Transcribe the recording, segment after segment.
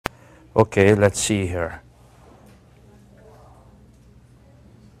Okay, let's see here.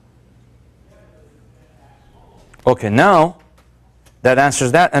 Okay, now that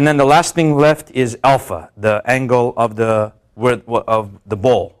answers that. And then the last thing left is alpha, the angle of the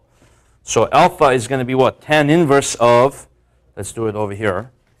ball. So alpha is going to be what? Tan inverse of, let's do it over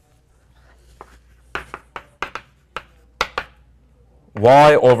here,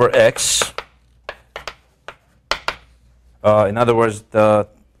 y over x. In other words, the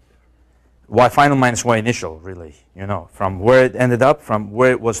y final minus y initial, really, you know, from where it ended up, from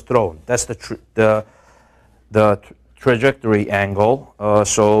where it was thrown. That's the trajectory angle.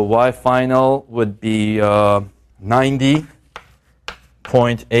 So y final would be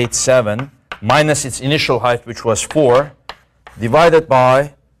 90.87 minus its initial height, which was 4, divided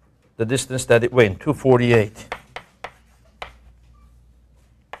by the distance that it went, 248.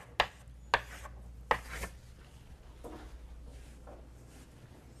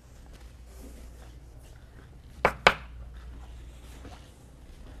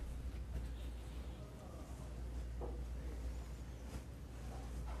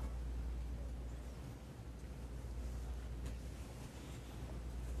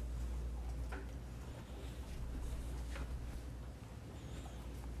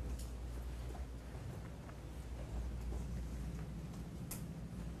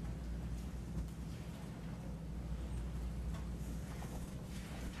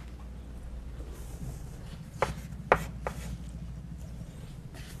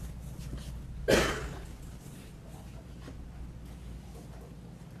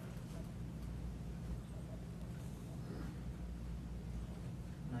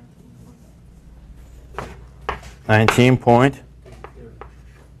 .30.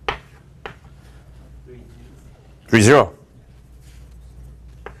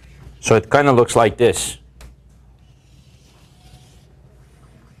 So it kind of looks like this.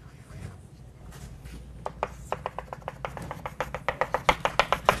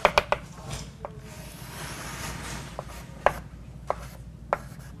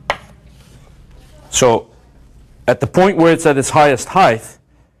 So at the point where it's at its highest height,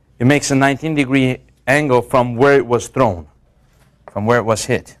 it makes a 19-degree angle from where it was thrown, from where it was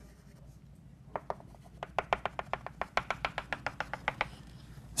hit.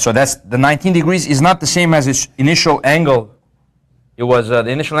 So that's the 19 degrees is not the same as its initial angle. It was the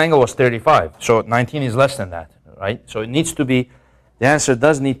initial angle was 35, so 19 is less than that, right? So it needs to be, the answer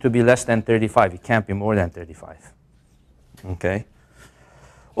does need to be less than 35. It can't be more than 35. Okay.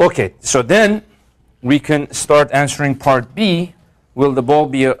 Okay. So then we can start answering part B. Will the ball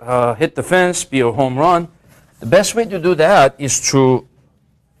be hit the fence, be a home run? The best way to do that is to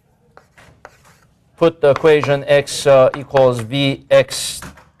put the equation x equals vxt,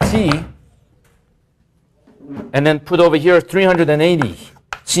 and then put over here 380.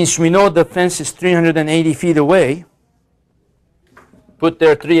 Since we know the fence is 380 feet away, put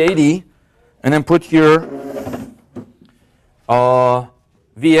there 380, and then put here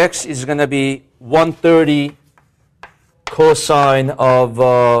Vx is going to be 130 cosine of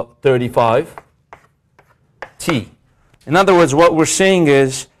 35 t. In other words, what we're saying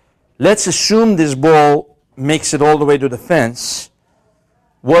is, let's assume this ball makes it all the way to the fence.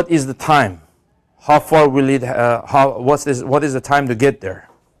 What is the time? How far will it? What is the time to get there?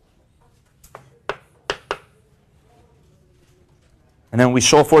 And then we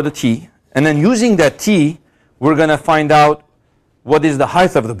solve for the t. And then using that t, we're going to find out what is the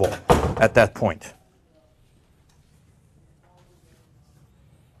height of the ball at that point.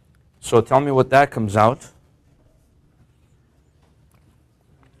 So tell me what that comes out.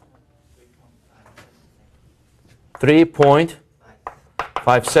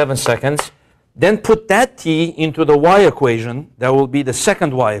 3.57 seconds. Then put that t into the y equation. That will be the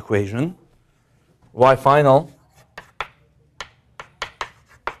second y equation. Y final.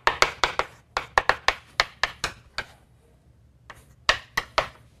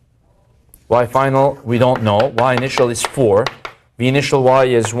 Y final, we don't know. Y initial is 4. V initial y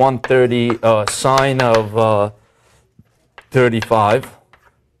is 130 sine of 35.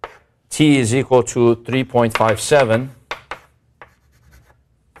 T is equal to 3.57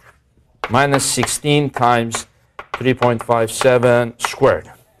 minus 16 times 3.57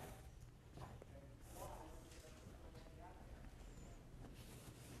 squared.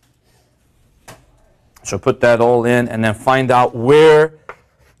 So put that all in and then find out where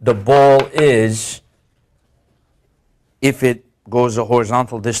the ball is if it goes a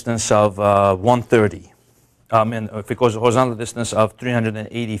horizontal distance of 130. And if it goes a horizontal distance of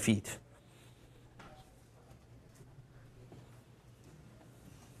 380 feet.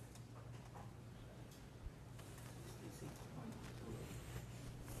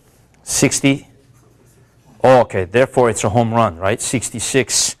 60. Oh, okay, therefore it's a home run, right?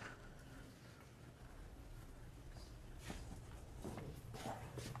 66.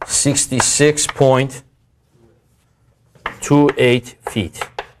 66.28 feet.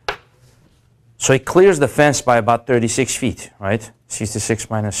 So it clears the fence by about 36 feet, right? 66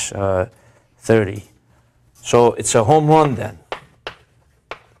 minus 30. So it's a home run then.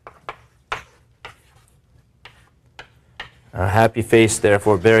 A happy face there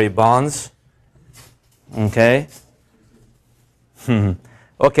for Barry Bonds. Okay.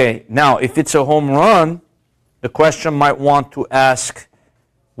 Okay, now if it's a home run, the question might want to ask,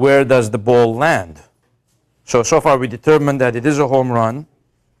 where does the ball land? So far we determined that it is a home run.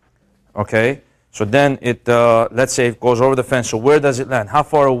 Okay, so then it, let's say it goes over the fence. So where does it land? How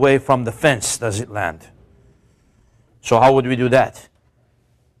far away from the fence does it land? So how would we do that?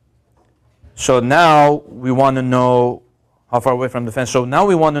 So now we want to know how far away from the fence. So now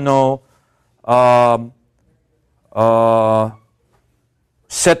we want to know,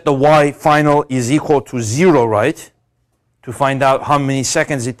 set the y final is equal to 0, right? To find out how many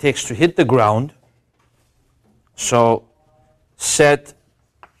seconds it takes to hit the ground. So set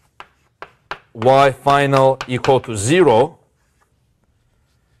y final equal to 0.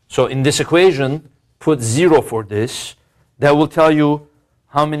 So in this equation, put 0 for this. That will tell you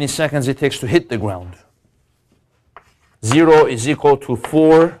how many seconds it takes to hit the ground. 0 is equal to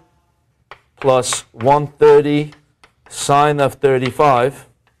 4 plus 130 sine of 35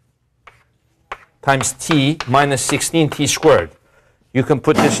 times t minus 16t squared. You can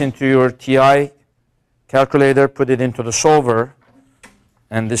put this into your TI calculator, put it into the solver,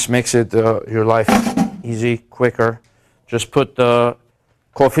 and this makes it your life easy, quicker. Just put the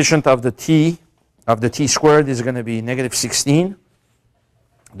coefficient of the t squared is going to be negative 16.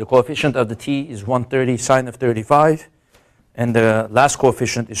 The coefficient of the t is 130 sine of 35. And the last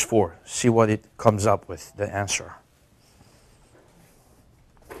coefficient is 4. See what it comes up with, the answer.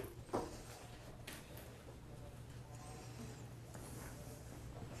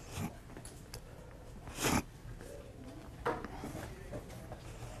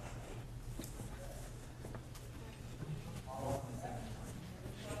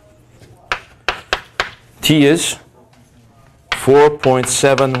 T is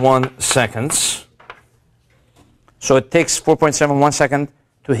 4.71 seconds. So it takes 4.71 seconds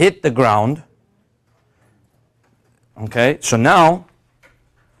to hit the ground. Okay, so now,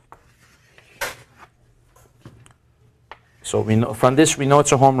 so we know from this we know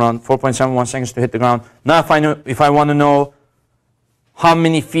it's a home run. 4.71 seconds to hit the ground. Now, if I want to know how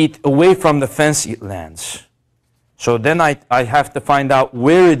many feet away from the fence it lands, so then I have to find out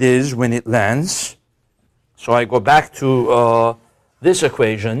where it is when it lands. So I go back to this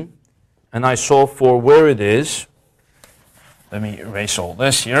equation, and I solve for where it is. Let me erase all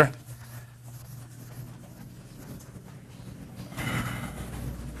this here.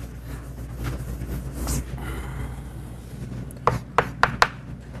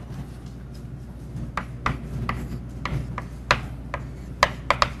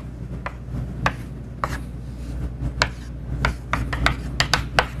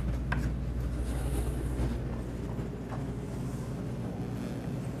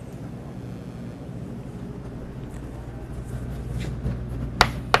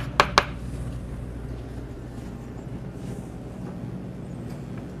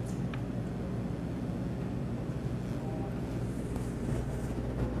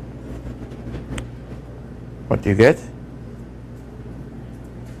 What do you get?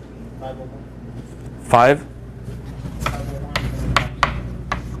 5.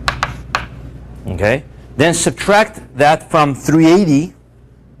 Okay. Then subtract that from 380.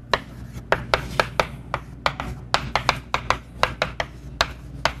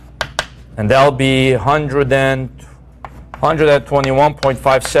 And that'll be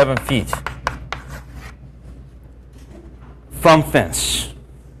 121.57 feet from fence.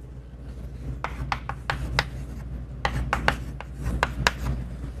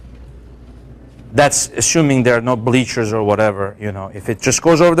 That's assuming there are no bleachers or whatever, you know. If it just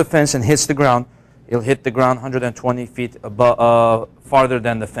goes over the fence and hits the ground, it'll hit the ground 120 feet above, farther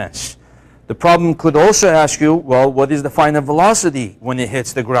than the fence. The problem could also ask you, well, what is the final velocity when it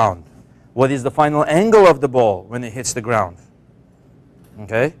hits the ground? What is the final angle of the ball when it hits the ground?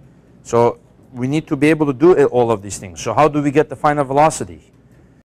 Okay? So we need to be able to do all of these things. So how do we get the final velocity?